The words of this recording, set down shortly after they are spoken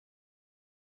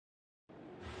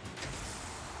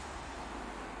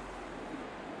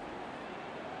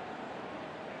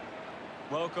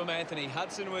Welcome, Anthony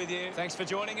Hudson with you. Thanks for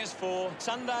joining us for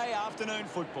Sunday afternoon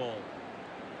football.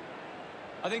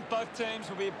 I think both teams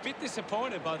will be a bit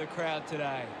disappointed by the crowd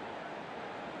today.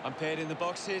 I'm paired in the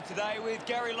box here today with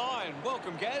Gary Lyon.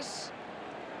 Welcome, Gaz.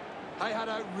 Hey,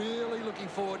 Hutto, really looking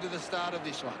forward to the start of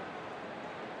this one.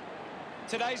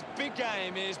 Today's big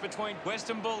game is between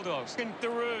Western Bulldogs and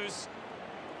Kangaroos.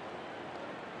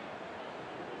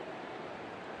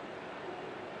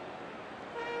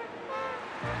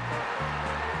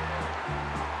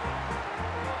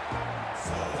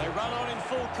 They run on in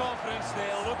full confidence,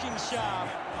 they're looking sharp,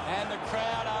 and the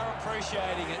crowd are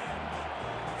appreciating it.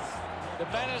 The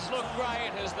banners look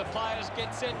great as the players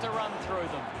get set to run through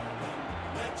them.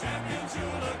 The champions,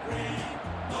 you'll agree,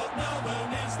 North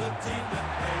Melbourne is the team that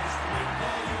pays to win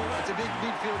for you. It's a big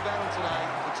midfield battle today.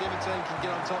 Whichever team can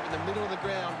get on top in the middle of the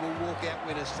ground will walk out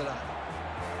winners today.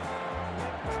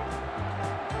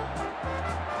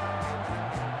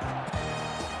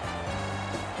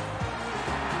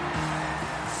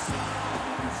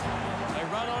 They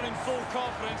run on in full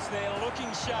confidence, they're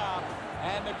looking sharp,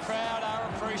 and the crowd are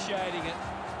appreciating it.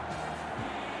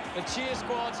 The cheer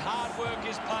squad's hard work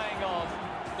is paying off.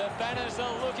 The banners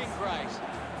are looking great.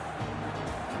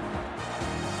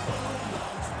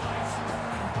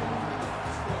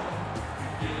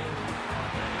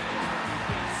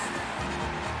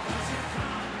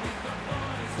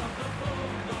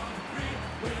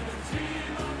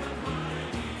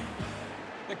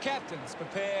 The captains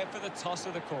prepare for the toss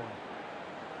of the coin.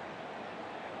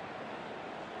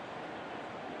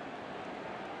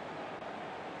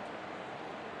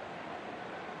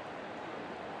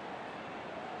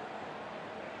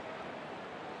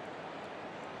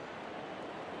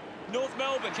 North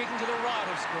Melbourne kicking to the right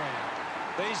of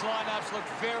screen. These lineups look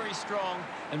very strong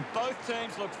and both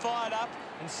teams look fired up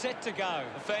and set to go.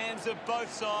 The fans of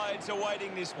both sides are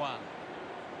waiting this one.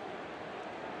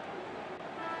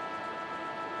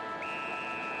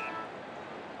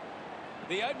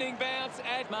 The opening bounce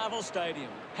at Marvel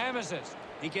Stadium. Hammers it.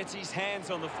 He gets his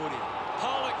hands on the footy.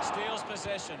 Pollock steals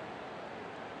possession.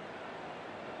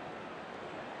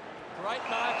 Great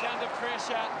mark under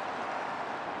pressure.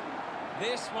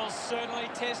 This will certainly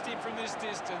test him from this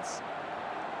distance.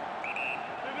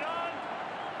 Moving on.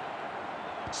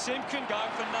 Simpkin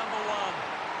going for number one.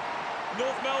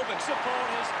 North Melbourne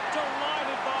supporters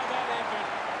delighted by that effort.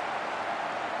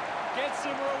 Gets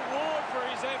some reward for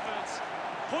his efforts.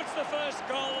 Puts the first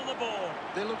goal on the board.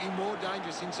 They're looking more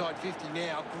dangerous inside 50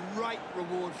 now. Great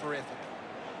reward for effort.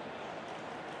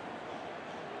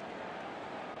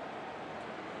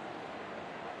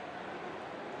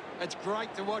 It's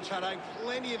great to watch, Hutto.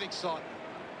 Plenty of excitement.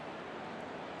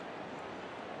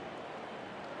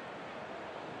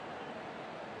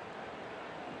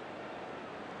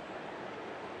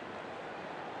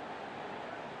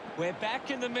 We're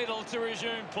back in the middle to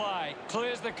resume play.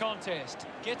 Clears the contest.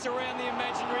 Gets around the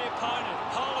imaginary opponent.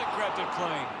 Pollock grabbed it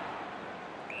clean.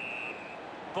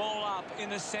 Ball up in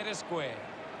the centre square.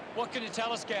 What can you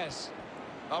tell us, Gaz?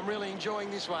 I'm really enjoying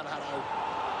this one, Hutto.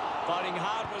 Fighting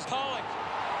hard was Pollock.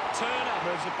 Turner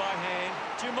moves it by hand.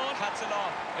 Dumont cuts it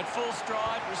off. At full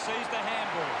stride, receives the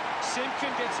handball.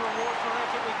 Simpkin gets reward for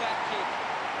effort with that kick.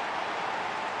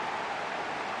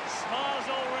 Smiles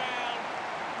all round.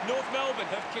 North Melbourne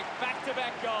have kicked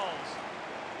back-to-back goals.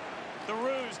 The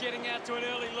Roos getting out to an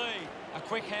early lead. A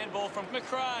quick handball from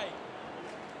McRae.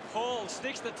 Hall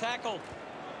sticks the tackle.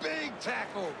 Big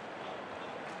tackle.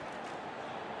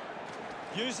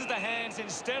 Uses the hands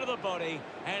instead of the body,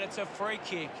 and it's a free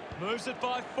kick. Moves it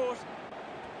by foot.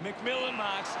 McMillan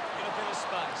marks in a bit of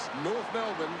space. North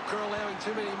Melbourne are allowing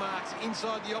too many marks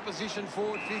inside the opposition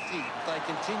forward 50. If they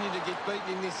continue to get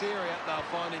beaten in this area, they'll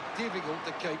find it difficult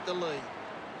to keep the lead.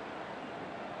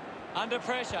 Under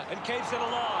pressure and keeps it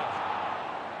alive.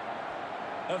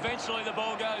 Eventually the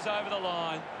ball goes over the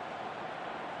line.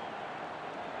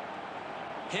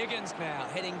 Higgins now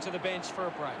heading to the bench for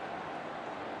a break.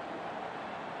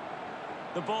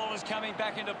 The ball is coming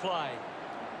back into play.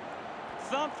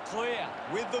 Thumped clear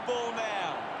with the ball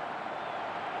now.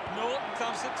 Norton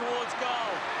thumps it towards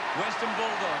goal. Western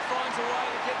Bulldogs finds a way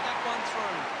to get that one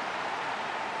through.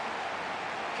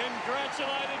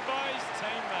 Congratulated by his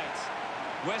teammates.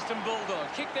 Western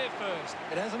Bulldogs kick their first.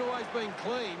 It hasn't always been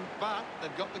clean, but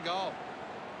they've got the goal.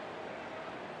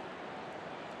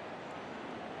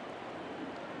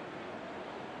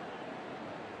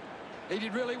 He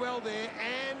did really well there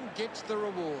and gets the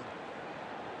reward.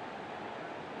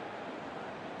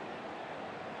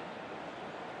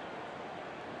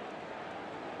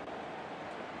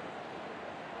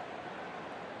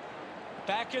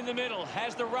 Back in the middle,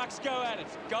 has the rucks go at it.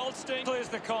 Goldstein clears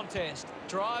the contest,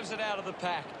 drives it out of the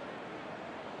pack.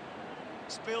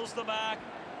 Spills the mark.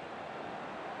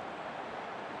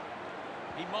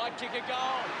 He might kick a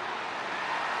goal.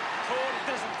 Caught, it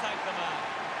doesn't take the mark.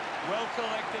 Well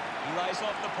collected. He lays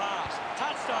off the pass.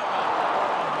 Touched over.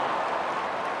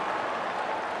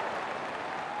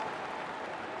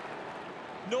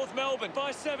 North Melbourne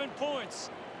by 7 points.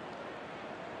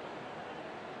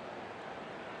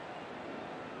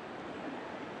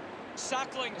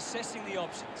 Suckling assessing the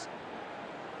options.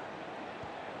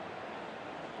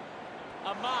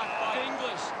 A mark by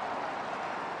English.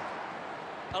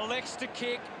 Elects to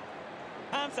kick.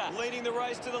 Hunter leading the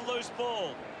race to the loose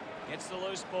ball. Gets the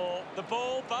loose ball. The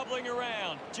ball bubbling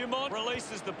around. Dumont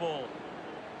releases the ball.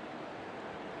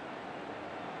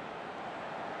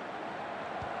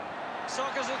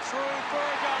 Sockers it through for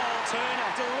a goal.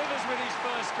 Turner delivers with his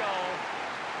first goal.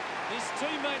 His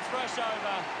teammates rush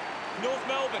over. North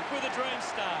Melbourne with a dream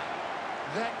start.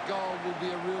 That goal will be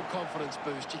a real confidence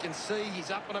boost. You can see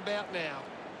he's up and about now.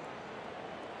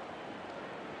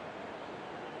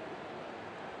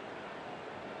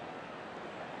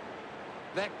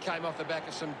 That came off the back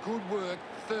of some good work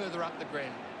further up the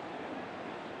ground.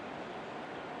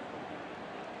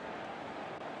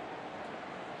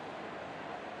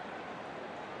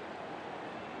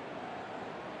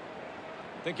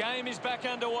 The game is back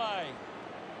underway.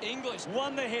 English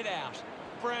won the hit out.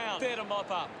 Brown there to mop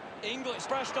up. English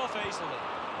brushed off easily.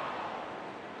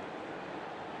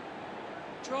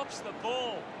 Drops the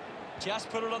ball. Just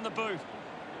put it on the boot.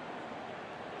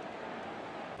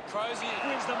 Crozier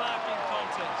wins the marking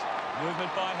contest. Movement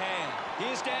by hand.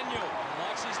 Here's Daniel. He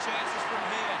likes his chances from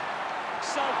here.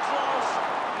 So close.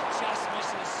 It just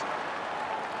misses.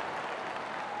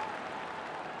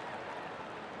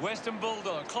 Western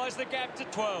Bulldogs close the gap to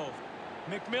 12.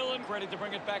 McMillan ready to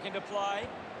bring it back into play.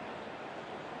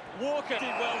 Walker did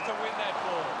well to win that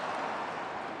ball.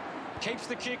 Keeps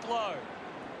the kick low.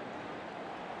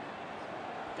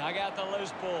 Dug out the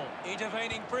loose ball.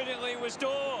 Intervening brilliantly was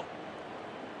Dorr.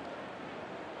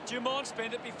 Dumont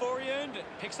spent it before he earned it.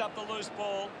 Picks up the loose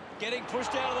ball. Getting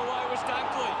pushed out of the way was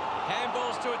Dunkley.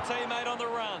 Handballs to a teammate on the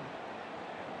run.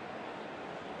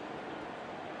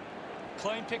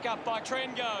 Clean pick up by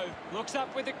Trengo. Looks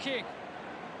up with a kick.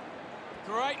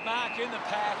 Great mark in the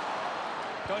pack.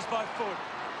 Goes by foot.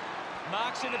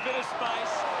 Marks in a bit of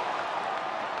space.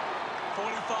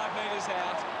 45 metres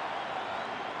out.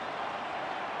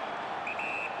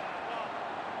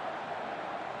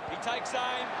 He takes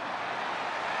aim.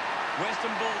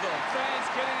 Western Bulldogs fans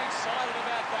getting excited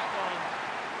about that one.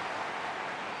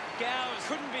 Gowers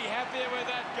couldn't be happier with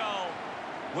that goal.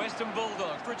 Western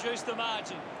Bulldogs produced the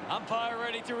margin. Umpire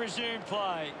ready to resume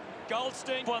play.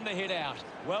 Goldstein won the hit out.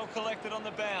 Well collected on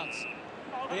the bounce.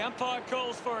 The umpire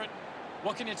calls for it.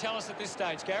 What can you tell us at this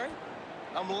stage, Gary?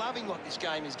 I'm loving what this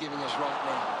game is giving us right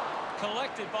now.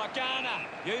 Collected by Garner.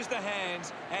 Used the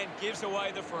hands and gives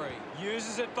away the free.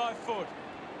 Uses it by foot.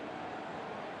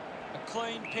 A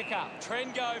clean pick-up.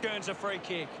 Trengo earns a free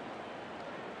kick.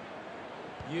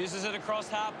 Uses it across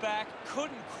half-back.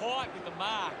 Couldn't quite with the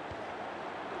mark.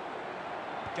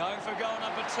 Going for goal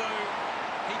number 2.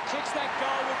 He kicks that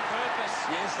goal with purpose.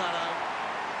 Yes, I know.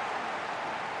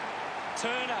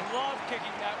 Turner loved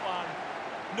kicking that one.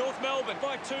 North Melbourne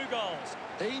by 2 goals.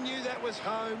 He knew that was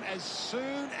home as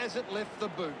soon as it left the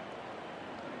boot.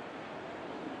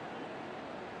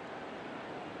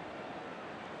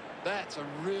 That's a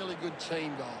really good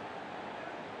team goal.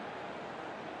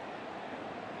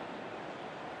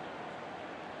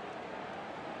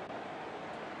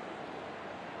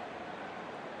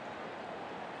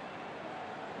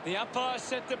 The umpire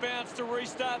set the bounce to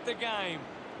restart the game.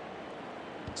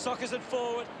 Sockers it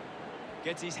forward.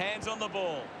 Gets his hands on the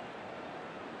ball.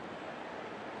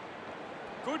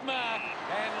 Good mark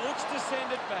and looks to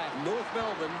send it back. North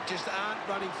Melbourne just aren't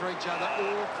running for each other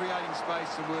or creating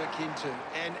space to work into.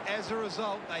 And as a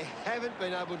result, they haven't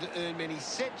been able to earn many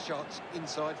set shots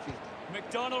inside 50.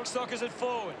 McDonald sockers it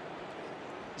forward.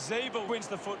 Zeeble wins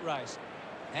the foot race.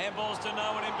 Handballs to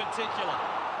no one in particular.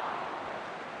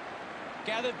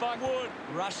 Gathered by Wood.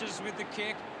 Rushes with the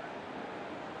kick.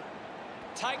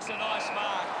 Takes a nice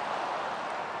mark.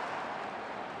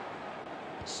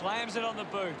 Slams it on the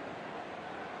boot.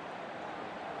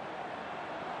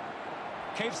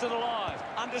 Keeps it alive.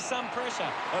 Under some pressure.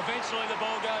 Eventually the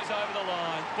ball goes over the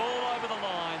line. Ball over the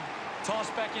line. Toss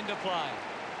back into play.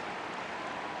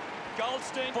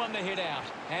 Goldstein won the hit out.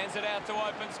 Hands it out to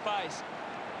open space.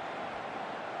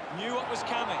 Knew what was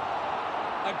coming.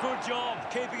 A good job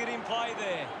keeping it in play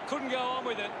there. Couldn't go on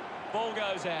with it. Ball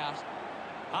goes out.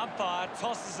 Umpire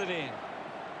tosses it in.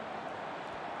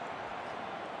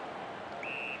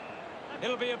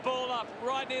 It'll be a ball up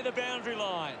right near the boundary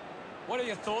line. What are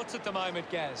your thoughts at the moment,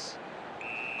 Gaz?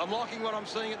 I'm liking what I'm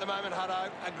seeing at the moment, Hutto.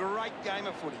 A great game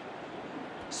of footy.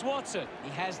 Swats it. He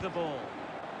has the ball.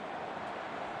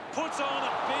 Puts on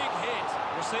a big hit.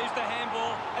 Receives the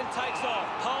handball and takes off.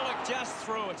 Pollock just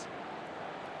through it.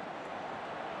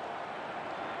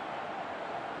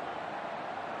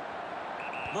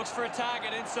 Looks for a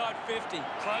target inside 50.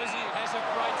 Crozier has a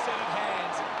great set of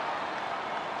hands.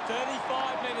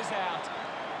 35 metres out.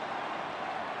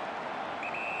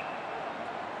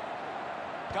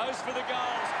 Goes for the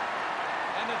goals.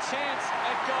 And the chance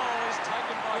at goal is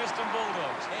taken by Western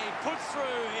Bulldogs. He puts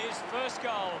through his first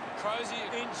goal.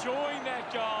 Crozier enjoying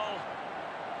that goal.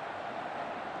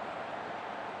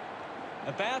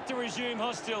 About to resume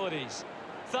hostilities.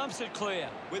 Thumps it clear.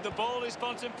 With the ball is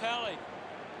Bontempelli.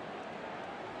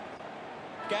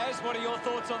 Gaz, what are your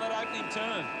thoughts on that opening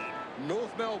turn?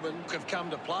 North Melbourne have come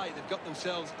to play. They've got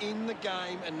themselves in the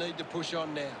game and need to push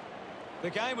on now. The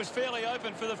game was fairly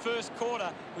open for the first quarter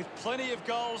with plenty of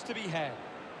goals to be had.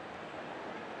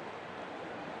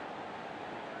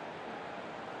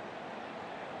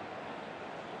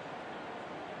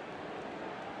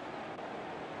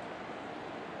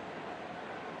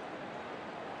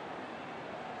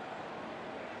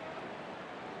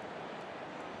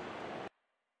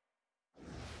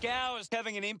 Gower's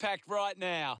having an impact right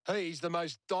now. He's the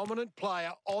most dominant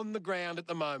player on the ground at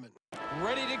the moment.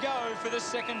 Ready to go for the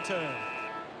second turn.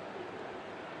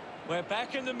 We're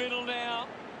back in the middle now.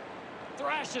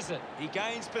 Thrashes it. He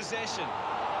gains possession.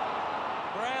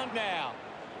 Brown now.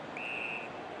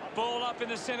 Ball up in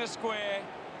the centre square.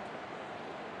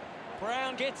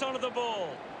 Brown gets onto the ball.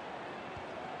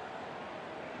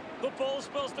 The ball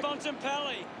spills to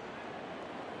Bontempelli.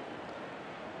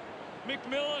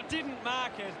 McMillan didn't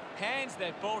mark it. Hands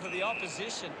that ball to the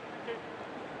opposition.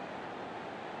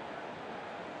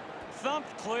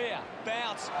 Thumped clear.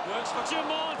 Bounce. Works for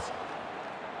Jamont.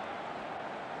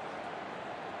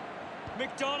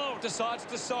 McDonald decides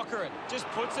to soccer it. Just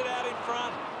puts it out in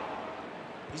front.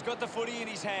 He's got the footy in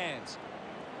his hands.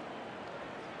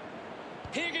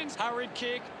 Higgins, hurried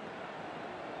kick.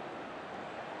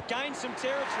 Gains some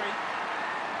territory.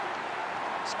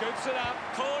 Scoops it up.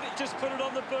 Cordy just put it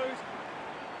on the boot.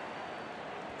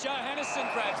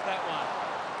 Johannesson grabs that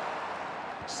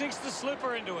one. Sinks the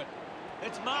slipper into it.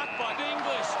 It's marked by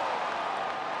English.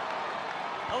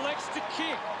 Elects to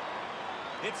kick.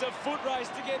 It's a foot race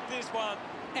to get this one.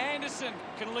 Anderson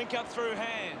can link up through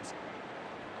hands.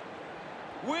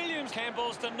 Williams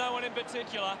handballs to no one in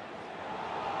particular.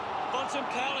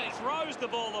 Bontempelli throws the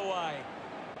ball away.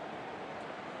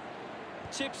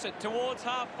 Chips it towards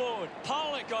half forward.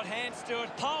 Pollock got hands to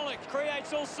it. Pollock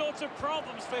creates all sorts of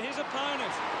problems for his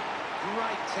opponents.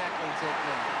 Great tackling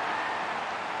technique.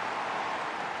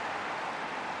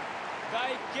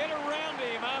 They get around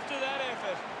him after that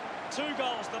effort. 2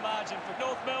 goals the margin for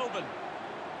North Melbourne.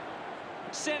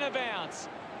 Centre bounce.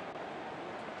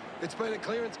 It's been a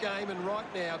clearance game, and right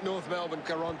now North Melbourne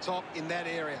are on top in that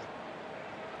area.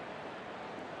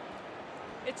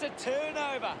 It's a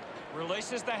turnover.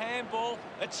 Releases the handball.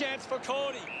 A chance for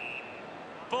Cordy.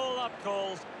 Ball up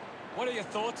calls. What are your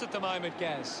thoughts at the moment,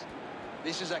 Gaz?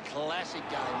 This is a classic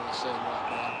game we're seeing right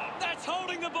now. That's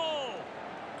holding the ball.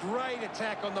 Great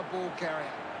attack on the ball carrier.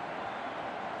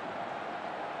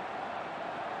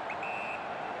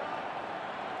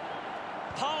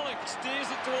 Pollock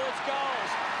steers it towards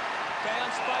goals.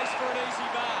 Found space for an easy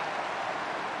mark.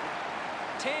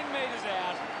 10 metres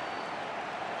out.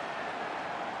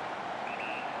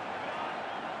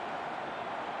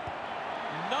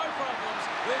 No problems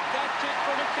with that kick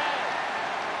from McKay.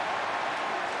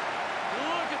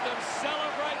 Look at them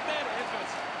celebrate that effort.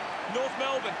 North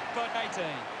Melbourne got 18.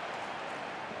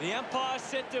 The umpire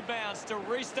set to bounce to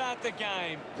restart the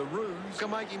game. The Roos are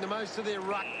making the most of their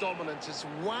ruck dominance. It's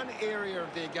one area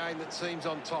of their game that seems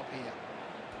on top here.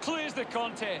 Clears the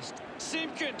contest.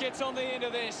 Simpkin gets on the end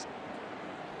of this.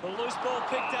 The loose ball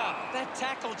picked up. That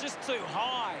tackle just too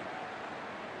high.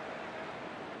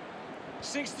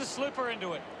 Sinks the slipper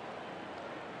into it.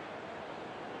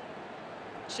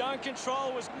 Showing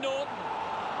control was Norton.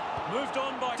 Moved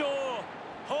on by Dorr.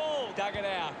 Hall dug it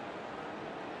out.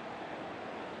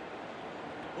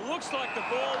 Looks like the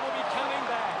ball will be coming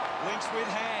back. Links with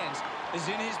hands. Is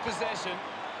in his possession.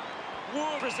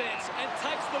 Wood presents and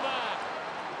takes the mark.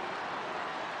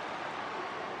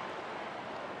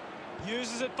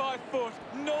 Uses it by foot.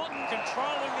 Norton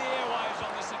controlling the airwaves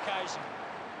on this occasion.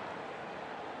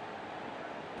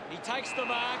 He takes the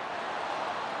mark.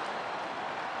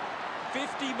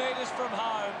 50 metres from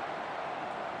home.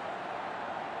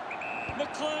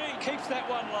 McLean keeps that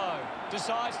one low.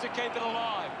 Decides to keep it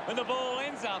alive. And the ball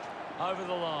ends up over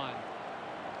the line.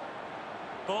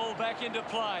 Ball back into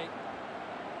play.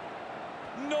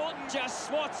 Norton just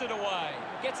swats it away.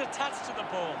 Gets a touch to the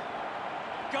ball.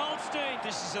 Goldstein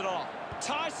dishes it off.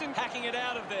 Tyson hacking it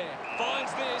out of there.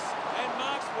 Finds this and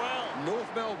marks well.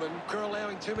 North Melbourne are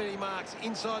allowing too many marks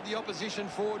inside the opposition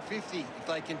forward 50. If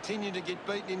they continue to get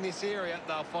beaten in this area,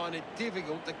 they'll find it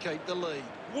difficult to keep the lead.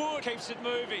 Wood keeps it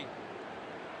moving.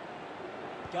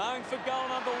 Going for goal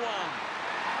number 1.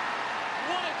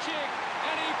 What a kick,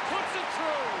 and he puts it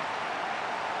through.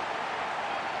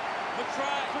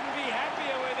 McRae couldn't be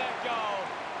happier with that goal.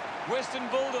 Western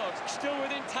Bulldogs still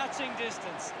within touching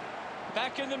distance.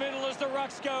 Back in the middle as the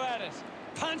Rucks go at it.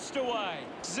 Punched away.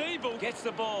 Zeeble gets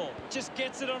the ball. Just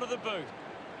gets it onto the boot.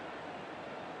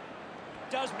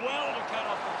 Does well to cut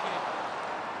off the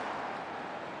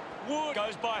kick. Wood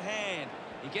goes by hand.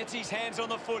 He gets his hands on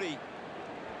the footy.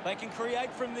 They can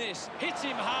create from this. Hits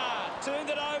him hard. Turned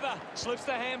it over. Slips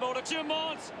the handball to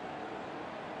Jamont.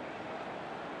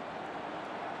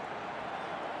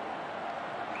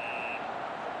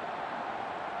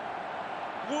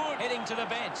 Wood heading to the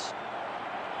bench.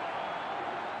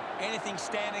 Anything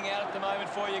standing out at the moment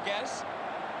for you, Gaz?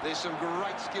 There's some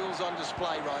great skills on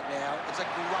display right now. It's a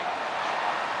great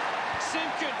match.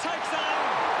 Simpkin takes that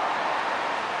on.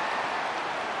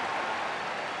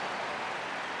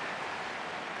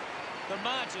 The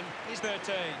margin is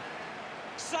 13.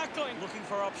 Suckling looking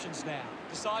for options now.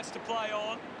 Decides to play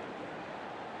on.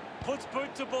 Puts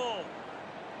boot to ball.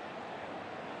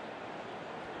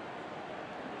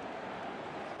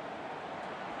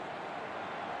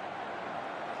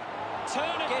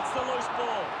 Turner gets the loose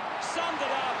ball. Summed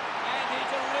it up, and he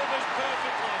delivers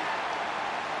perfectly.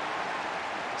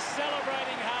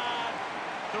 Celebrating hard.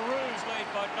 The Roos lead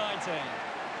by 19.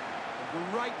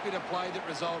 A great bit of play that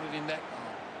resulted in that goal.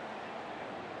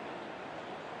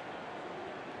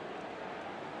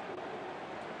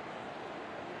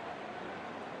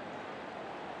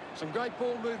 Some great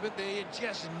ball movement there. You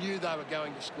just knew they were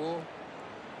going to score.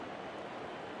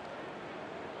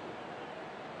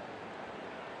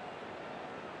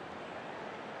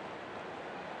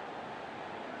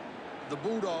 The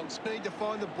Bulldogs need to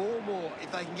find the ball more.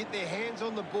 If they can get their hands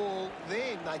on the ball,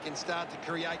 then they can start to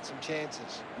create some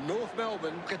chances. North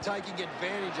Melbourne are taking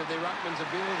advantage of their ruckman's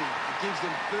ability. It gives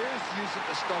them first use at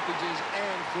the stoppages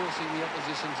and forcing the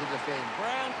opposition to defend.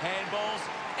 Brown, handballs.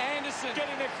 Anderson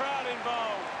getting the crowd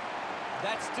involved.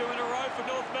 That's 2 in a row for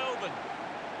North Melbourne.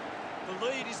 The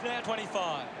lead is now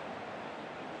 25.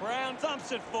 Brown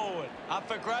thumps it forward. Up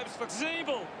for grabs for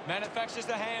Zeeble. Manufactures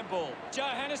the handball.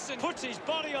 Johannisen puts his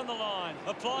body on the line.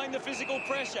 Applying the physical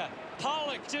pressure.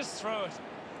 Pollock just through it.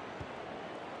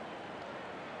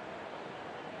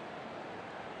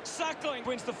 Suckling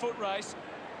wins the foot race.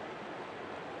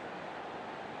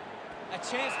 A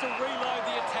chance to reload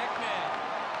the attack now.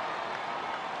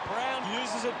 Brown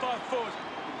uses it by foot.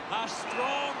 A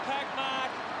strong pack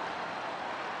mark.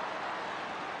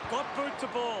 Got boot to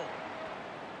ball.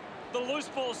 The loose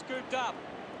ball scooped up.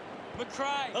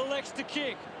 McRae elects to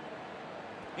kick.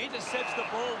 Intercepts the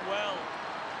ball well.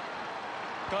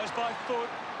 Goes by foot.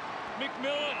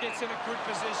 McMillan gets in a good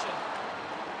position.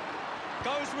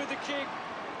 Goes with the kick.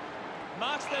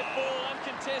 Marks that ball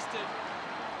uncontested.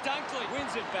 Dunkley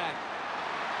wins it back.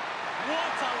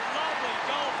 What a lovely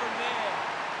goal from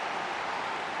there.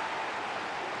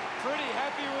 Pretty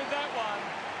happy with that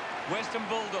one. Western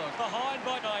Bulldogs behind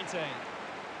by 19.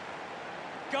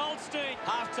 Goldstein,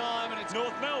 half-time, and it's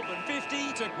North Melbourne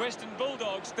 50 to Western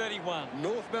Bulldogs 31.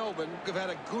 North Melbourne have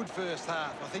had a good first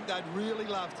half. I think they'd really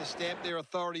love to stamp their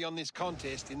authority on this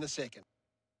contest in the second.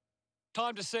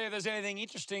 Time to see if there's anything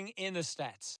interesting in the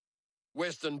stats.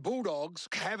 Western Bulldogs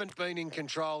haven't been in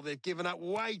control. They've given up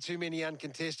way too many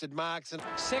uncontested marks. And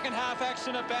Second half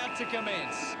action about to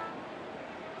commence.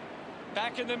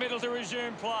 Back in the middle to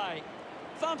resume play.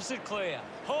 Thumps it clear.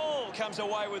 Hall comes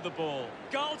away with the ball.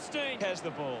 Goldstein has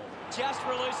the ball. Just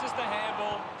releases the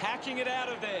handball, hacking it out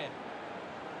of there.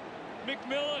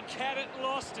 McMillan had it,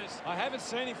 lost it. I haven't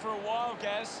seen him for a while,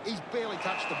 Gaz. he's barely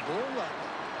touched the ball lately.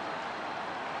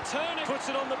 Turner puts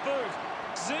it on the boot.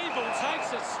 Zeeble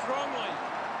takes it strongly.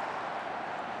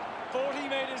 40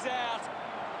 metres out.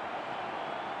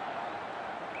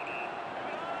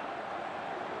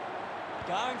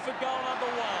 Going for goal number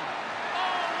 1.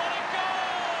 Oh, what a goal!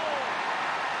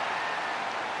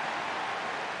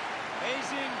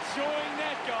 He's enjoying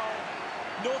that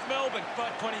goal. North Melbourne by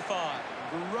 25.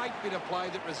 Great bit of play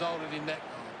that resulted in that goal.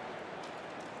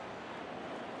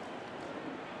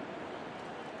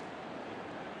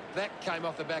 That came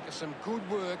off the back of some good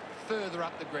work further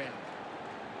up the ground.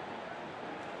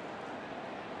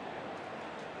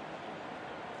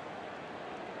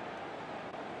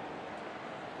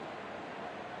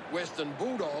 Western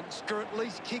Bulldogs are at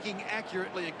least kicking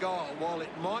accurately at goal. While it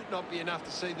might not be enough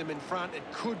to see them in front, it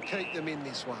could keep them in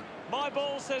this one. My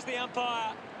ball, says the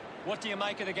umpire. What do you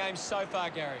make of the game so far,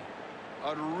 Gary?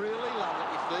 I'd really love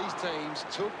it if these teams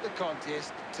took the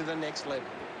contest to the next level.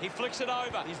 He flicks it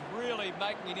over. He's really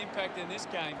making an impact in this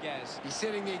game, Gaz. He's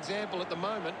setting the example at the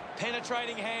moment.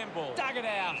 Penetrating handball. Dug it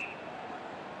out.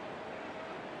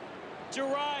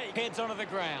 Duray heads onto the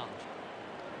ground.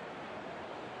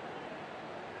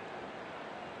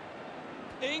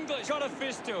 English got a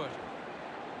fist to it.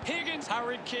 Higgins,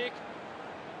 hurried kick.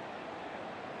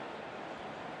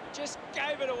 Just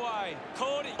gave it away.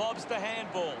 Cordy lobs the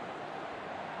handball.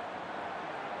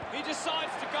 He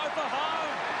decides to go for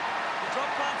home. The drop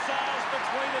punt sails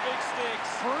between the big sticks.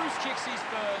 Bruce kicks his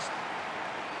first.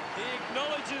 He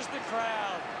acknowledges the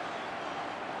crowd.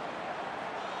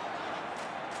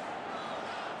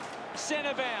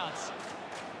 Centre bounce.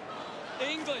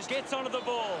 English gets onto the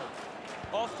ball.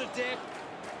 Off the deck.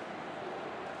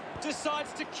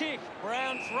 Decides to kick.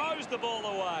 Brown throws the ball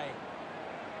away.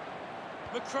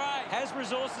 McRae has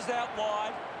resources out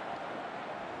wide.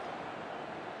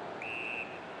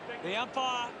 The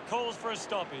umpire calls for a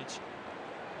stoppage.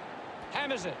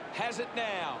 Hammers it. Has it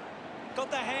now.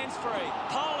 Got the hands free.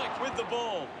 Pollock with the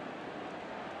ball.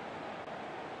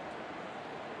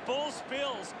 Ball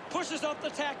spills. Pushes off the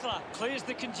tackler. Clears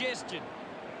the congestion.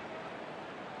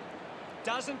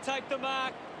 Doesn't take the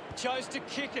mark. Chose to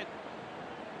kick it.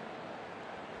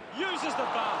 Uses the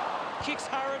bump. Kicks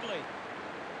hurriedly.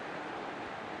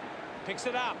 Picks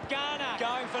it up. Garner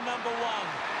going for number one.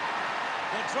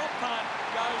 The drop punt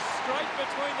goes straight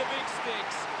between the big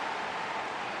sticks.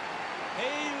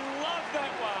 He loved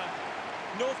that one.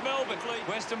 North Melbourne lead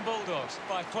Western Bulldogs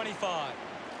by 25.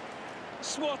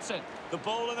 Swats it. The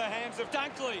ball in the hands of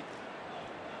Dunkley.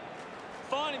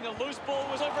 Finding the loose ball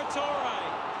was Liberatore.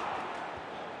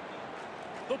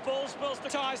 The ball spills to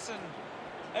Tyson.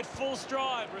 At full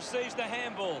stride, receives the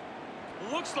handball.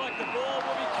 Looks like the ball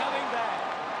will be coming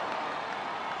back.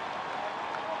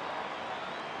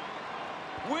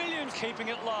 Williams keeping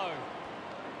it low.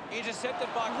 Intercepted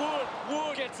by Wood.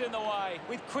 Wood gets in the way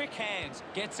with quick hands.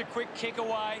 Gets a quick kick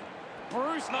away.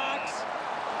 Bruce marks.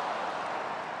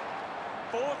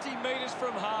 40 metres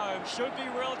from home. Should be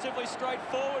relatively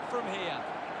straightforward from here.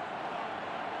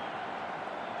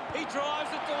 He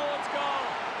drives it towards goal.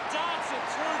 Darts it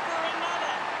through for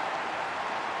another.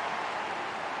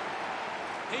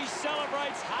 He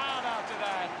celebrates hard after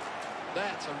that.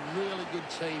 That's a really good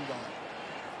team goal.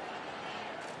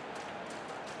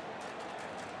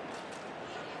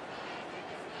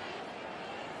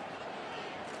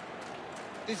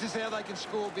 This is how they can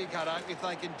score big, Hutto. If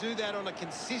they can do that on a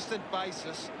consistent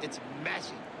basis, it's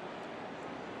massive.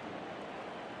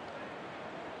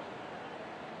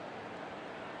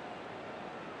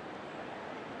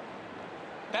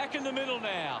 Back in the middle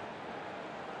now.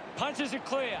 Punches it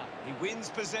clear. He wins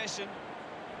possession.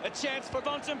 A chance for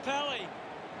Bontempelli.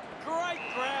 Great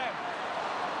grab.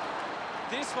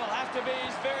 This will have to be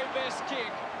his very best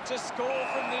kick to score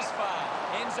from this far.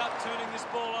 Ends up turning this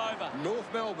ball over. North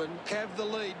Melbourne have the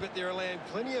lead, but they're allowing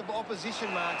plenty of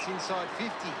opposition marks inside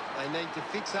 50. They need to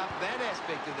fix up that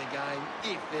aspect of their game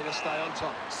if they're to stay on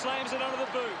top. Slams it under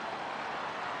the boot.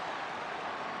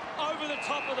 Over the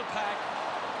top of the pack.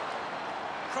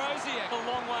 Crozier a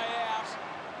long way out.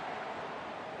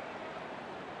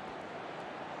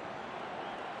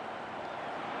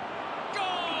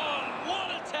 Gone!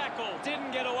 What a tackle!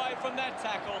 Didn't get away from that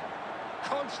tackle.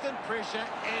 Constant pressure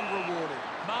and rewarded.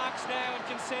 Marks now and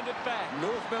can send it back.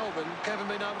 North Melbourne haven't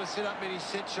been able to set up many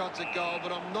set shots at goal,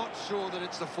 but I'm not sure that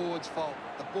it's the forward's fault.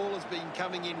 The ball has been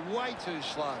coming in way too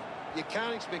slow. You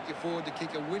can't expect your forward to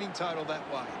kick a winning total that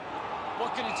way.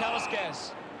 What can you tell us,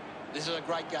 Gaz? This is a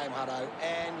great game, Hutto,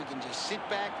 and we can just sit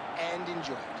back and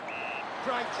enjoy it.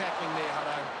 Great tackling there,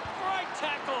 Hutto. Great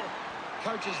tackle!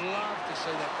 Coaches love to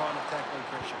see that kind of tackling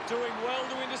pressure. Doing well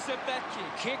to intercept that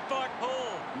kick. Kick by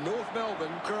Paul. North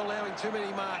Melbourne are allowing too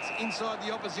many marks inside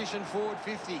the opposition forward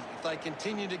 50. If they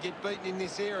continue to get beaten in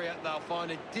this area, they'll find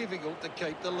it difficult to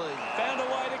keep the lead. Found a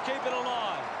way to keep it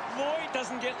alive. Lloyd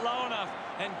doesn't get low enough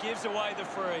and gives away the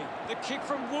free. The kick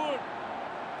from Wood.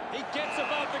 He gets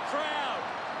above the crowd.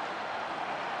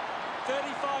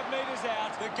 35 metres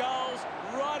out. The goal's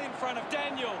right in front of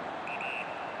Daniel.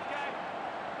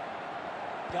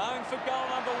 Going for goal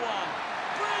number one.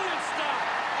 Brilliant stuff.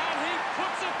 And he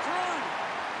puts it through.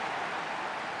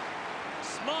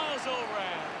 Smiles all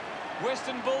round.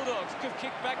 Western Bulldogs could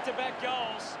kick back-to-back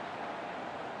goals.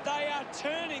 They are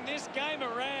turning this game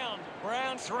around.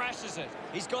 Brown thrashes it.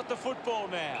 He's got the football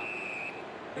now.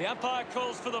 The umpire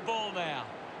calls for the ball now.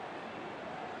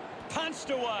 Punched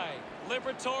away.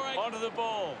 Liberatore onto the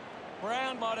ball.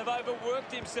 Brown might have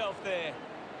overworked himself there.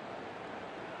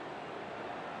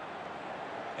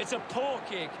 It's a poor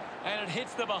kick, and it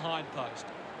hits the behind post.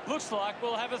 Looks like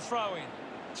we'll have a throw-in.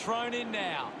 Thrown in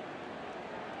now.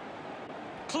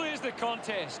 Clears the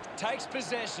contest. Takes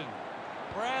possession.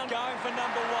 Brown going for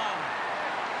number 1.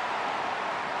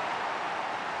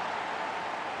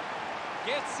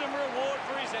 Gets some reward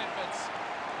for his efforts.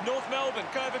 North Melbourne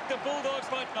over the Bulldogs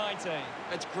by 19.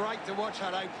 It's great to watch,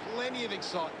 Hutto. Plenty of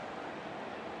excitement.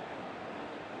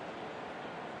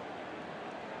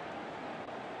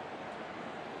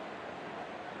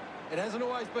 It hasn't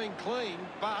always been clean,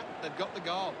 but they've got the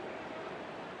goal.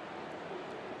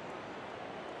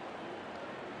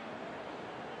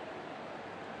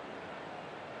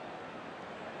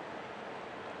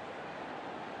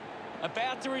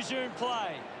 About to resume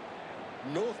play.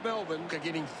 North Melbourne are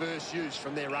getting first use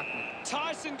from their ruckman.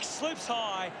 Tyson slips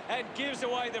high and gives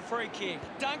away the free kick.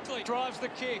 Dunkley drives the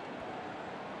kick.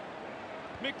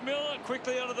 McMillan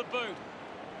quickly onto the boot.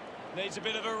 Needs a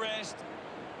bit of a rest.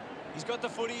 He's got the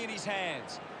footy in his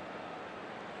hands.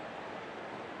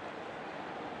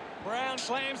 Brown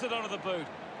slams it onto the boot.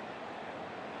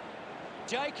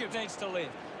 Jacob needs to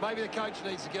lift. Maybe the coach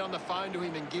needs to get on the phone to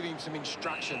him and give him some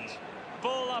instructions.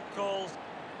 Ball up calls.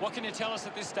 What can you tell us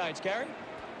at this stage, Gary?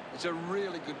 It's a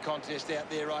really good contest out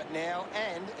there right now,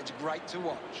 and it's great to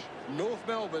watch. North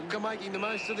Melbourne are making the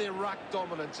most of their ruck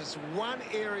dominance. It's one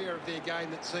area of their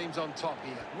game that seems on top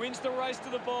here. Wins the race to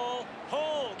the ball.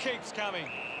 Hall keeps coming.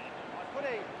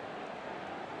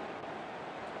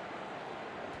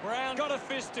 Brown got a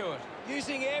fist to it.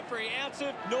 Using every ounce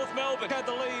of North Melbourne. Had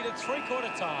the lead at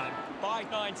three-quarter time by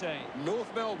 19.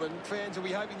 North Melbourne fans will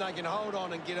be hoping they can hold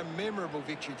on and get a memorable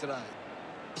victory today.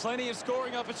 Plenty of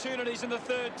scoring opportunities in the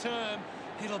third term.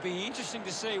 It'll be interesting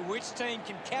to see which team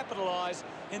can capitalise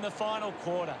in the final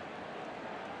quarter.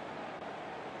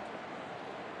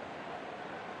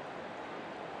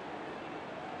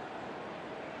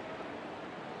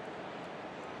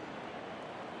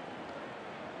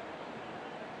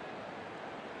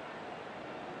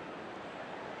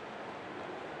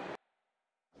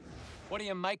 What do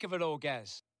you make of it all,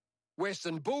 Gaz?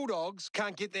 Western Bulldogs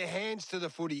can't get their hands to the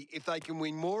footy if they can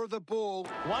win more of the ball.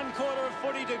 1 quarter of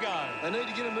footy to go. They need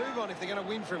to get a move on if they're going to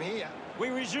win from here. We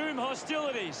resume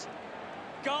hostilities.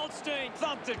 Goldstein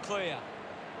thumped it clear.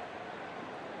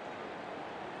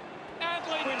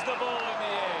 Adley wins the ball in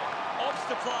the air. Opts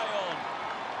to play on.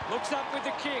 Looks up with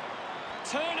the kick.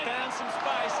 Turn it. Found some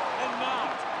space and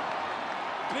marked.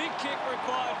 Big kick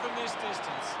required from this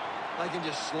distance. They can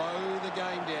just slow the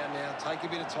game down now. Take a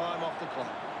bit of time off the clock.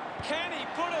 Can he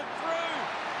put it through?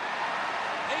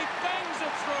 He bangs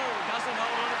it through. Doesn't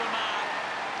hold on to the mark.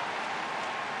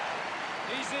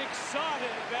 He's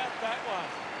excited about that one.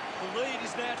 The lead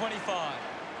is now 25.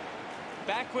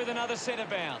 Back with another centre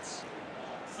bounce.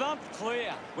 Thumped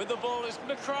clear. With the ball is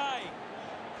McRae.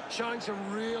 Showing some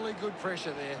really good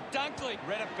pressure there. Dunkley,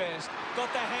 read it best.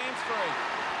 Got the hands free.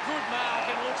 Good mark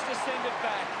and looks to send it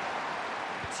back.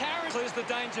 Tarrant clears the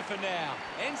danger for now.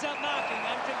 Ends up marking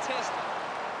uncontested.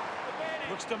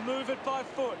 Looks to move it by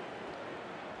foot.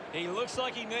 He looks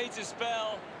like he needs a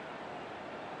spell.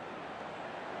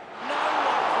 No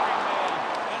luck for him there.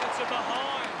 And it's a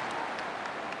behind.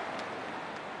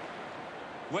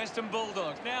 Western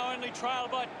Bulldogs now only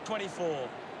trailed by 24.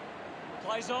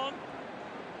 Plays on.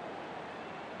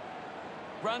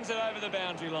 Runs it over the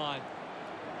boundary line.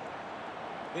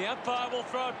 The umpire will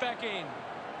throw it back in.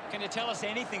 Can you tell us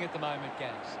anything at the moment,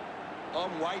 Gaz?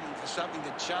 I'm waiting for something to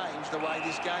change the way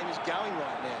this game is going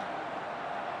right now.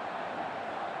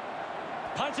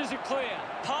 Punches it clear.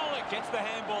 Pollock gets the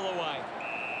handball away.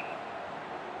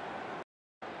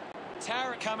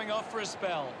 Tarrant coming off for a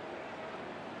spell.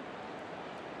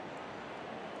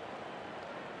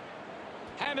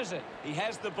 Hammers it. He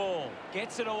has the ball.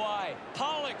 Gets it away.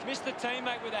 Pollock missed the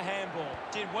teammate with a handball.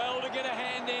 Did well to get a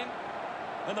hand in.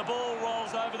 And the ball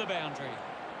rolls over the boundary.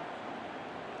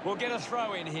 We'll get a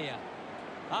throw in here.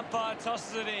 Umpire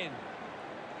tosses it in.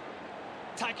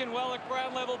 Taken well at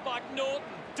ground level by Norton.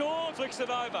 Dawn flicks it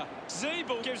over.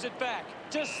 Zeeble gives it back.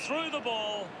 Just through the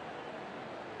ball.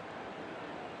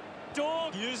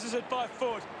 Dawn uses it by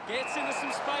foot. Gets into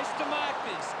some space to mark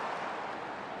this.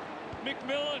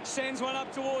 McMillan sends one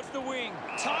up towards the wing.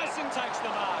 Tyson takes the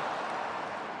mark.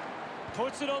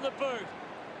 Puts it on the boot.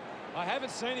 I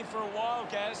haven't seen him for a while,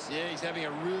 Gaz. Yeah, he's having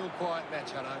a real quiet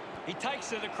match, Hutto. He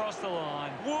takes it across the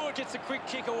line. Wood gets a quick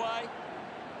kick away.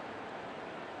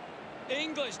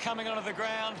 English coming onto the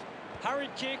ground.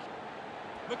 Hurried kick.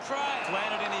 McRae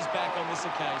landed in his back on this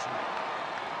occasion.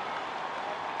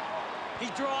 He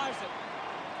drives it.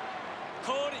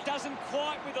 Cordy doesn't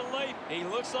quite with a leap. He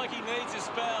looks like he needs a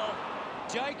spell.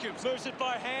 Jacobs moves it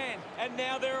by hand, and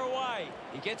now they're away.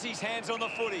 He gets his hands on the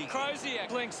footy. Crozier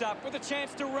links up with a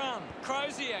chance to run.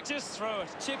 Crozier just through it,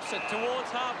 chips it towards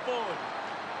half forward.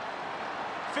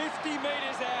 50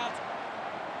 metres out.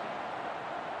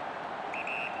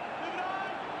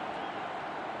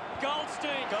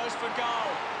 Goldstein goes for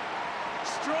goal.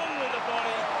 Strong with the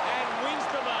body and wins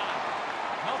the mark.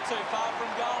 Not too far from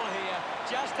goal here.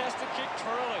 Just has to kick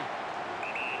truly.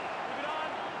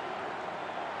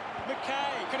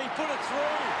 McKay, can he put it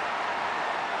through?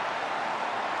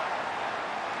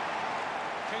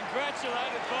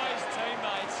 Congratulated by his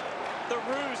teammates. The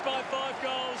Roos by 5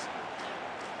 goals.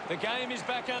 The game is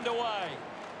back underway.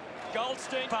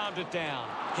 Goldstein palmed it down.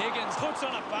 Higgins puts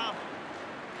on a bump.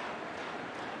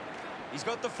 He's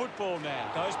got the football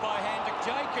now. Goes by hand to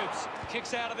Jacobs.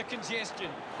 Kicks out of the congestion.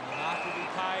 The mark will be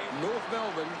paid. North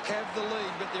Melbourne have the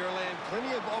lead, but they're allowing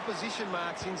plenty of opposition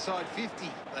marks inside 50.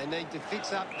 They need to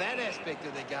fix up that aspect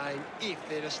of their game if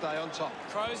they're to stay on top.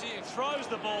 Crozier throws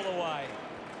the ball away.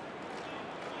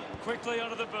 Quickly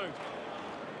onto the boot.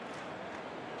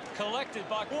 Collected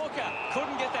by Walker.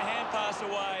 Couldn't get the hand pass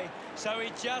away, so he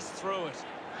just threw it.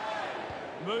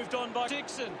 Moved on by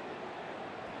Dixon.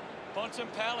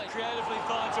 Bontempelli creatively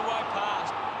finds a way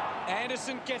past.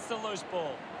 Anderson gets the loose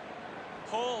ball.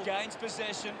 Hall gains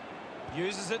possession.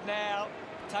 Uses it now.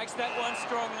 Takes that one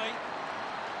strongly.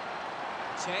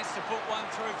 Chance to put one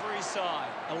through for his side.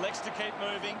 Elects to keep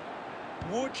moving.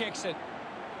 Wood kicks it.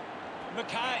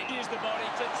 McKay used the body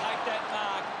to take that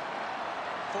mark.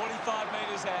 45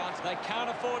 metres out. They can't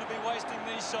afford to be wasting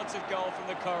these shots at goal from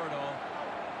the corridor.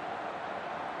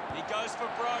 He goes for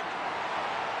broke.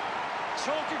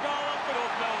 Chalk a goal up for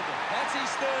North Melbourne. That's his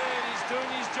third. He's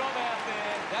doing his job out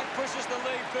there. That pushes the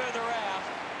lead further out.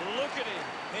 Look at him.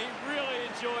 He really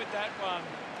enjoyed that one.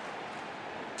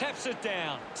 Taps it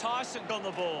down. Tyson on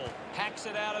the ball. Hacks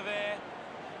it out of there.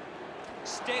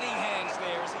 Steady hands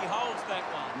there as he holds that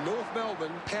one. North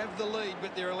Melbourne have the lead,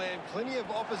 but they're allowing plenty of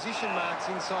opposition marks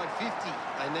inside 50.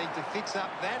 They need to fix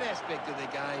up that aspect of their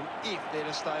game if they're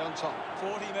to stay on top.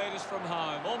 40 metres from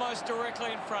home. Almost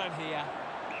directly in front here.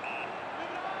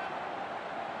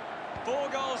 4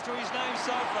 goals to his name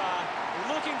so far.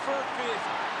 Looking for a 5th.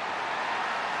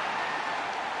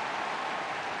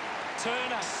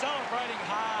 Turner celebrating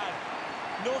hard.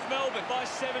 North Melbourne by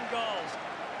 7 goals.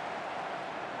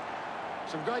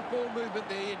 Some great ball movement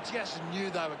there. You just knew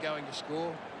they were going to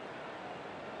score.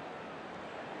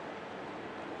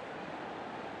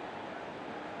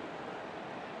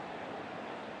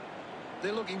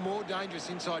 They're looking more dangerous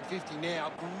inside 50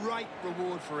 now. Great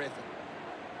reward for effort.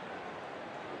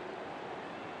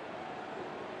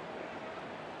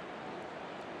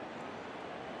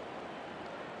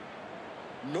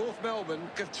 North Melbourne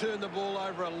have turned the ball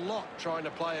over a lot trying to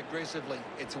play aggressively.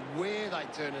 It's where they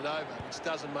turn it over which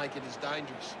doesn't make it as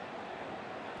dangerous.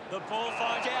 The ball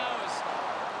finds Gowers.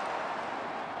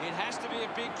 It has to be a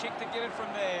big kick to get it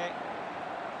from there.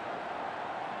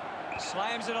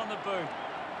 Slams it on the boot.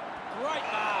 Great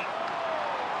mark.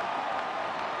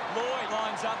 Lloyd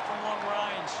lines up from long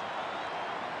range.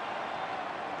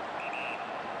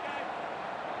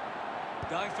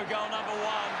 Going for goal number 1.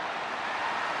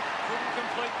 Couldn't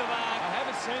complete the mark. I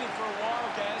haven't seen him for a while,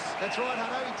 Gaz. That's right,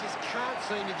 Hutto. He just can't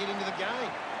seem to get into the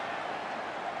game.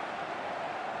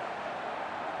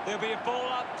 There'll be a ball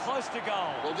up close to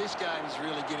goal. Well, this game is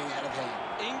really getting out of hand.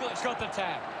 English got the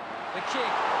tap. The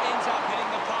kick ends up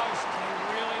hitting the post. He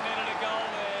really needed a goal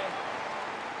there.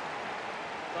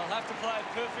 They'll have to play it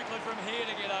perfectly from here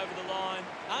to get over the line.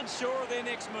 Unsure of their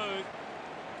next move.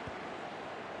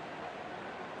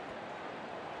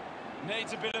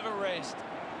 Needs a bit of a rest.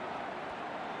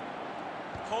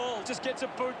 Hall just gets a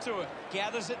boot to it.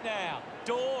 Gathers it now.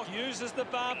 Dorr uses the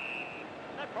bump.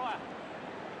 No prior.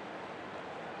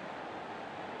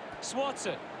 Swats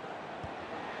it.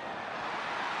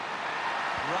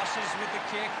 Rushes with the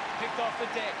kick. Picked off the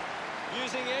deck.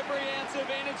 Using every ounce of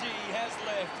energy he has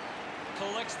left.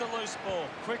 Collects the loose ball.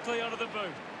 Quickly onto the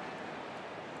boot.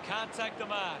 Can't take the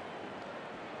mark.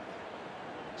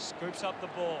 Scoops up the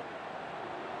ball.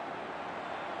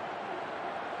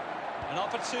 An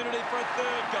opportunity for a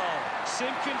 3rd goal.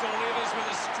 Simpkin delivers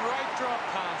with a straight drop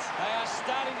pass. They are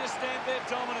starting to stamp their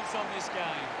dominance on this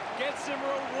game. Gets some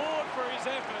reward for his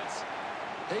efforts.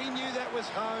 He knew that was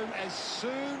home as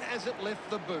soon as it left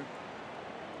the boot.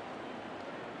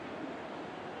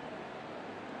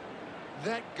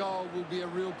 That goal will be a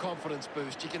real confidence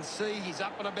boost. You can see he's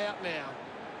up and about now.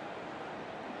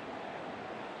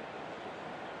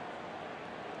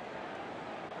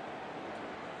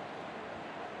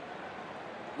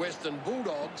 Western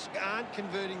Bulldogs aren't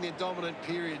converting their dominant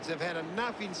periods. They've had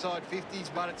enough inside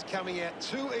 50s, but it's coming out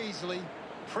too easily.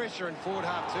 Pressure and forward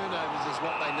half turnovers is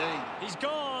what they need. He's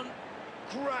gone.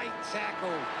 Great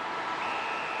tackle.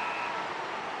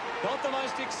 Not the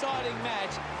most exciting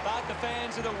match, but the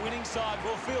fans of the winning side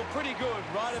will feel pretty good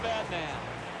right about now.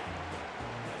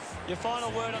 Your final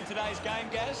word on today's game,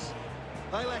 Gaz?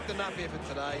 They lacked enough effort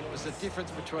today. It was the difference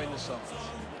between the sides.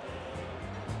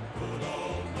 Good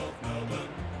old North Melbourne,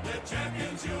 they're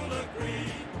champions, you'll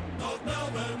agree. North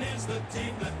Melbourne is the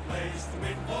team that plays to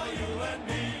win for you and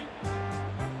me.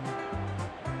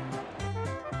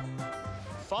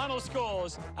 Final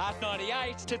scores at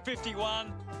 98 to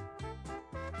 51.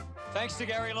 Thanks to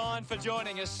Gary Lyon for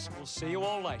joining us. We'll see you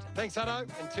all later. Thanks, Hutto.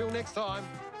 Until next time.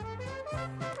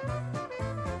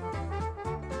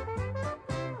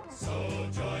 So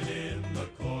join in the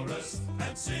chorus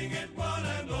and sing it one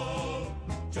and all.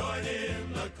 Join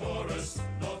in the chorus.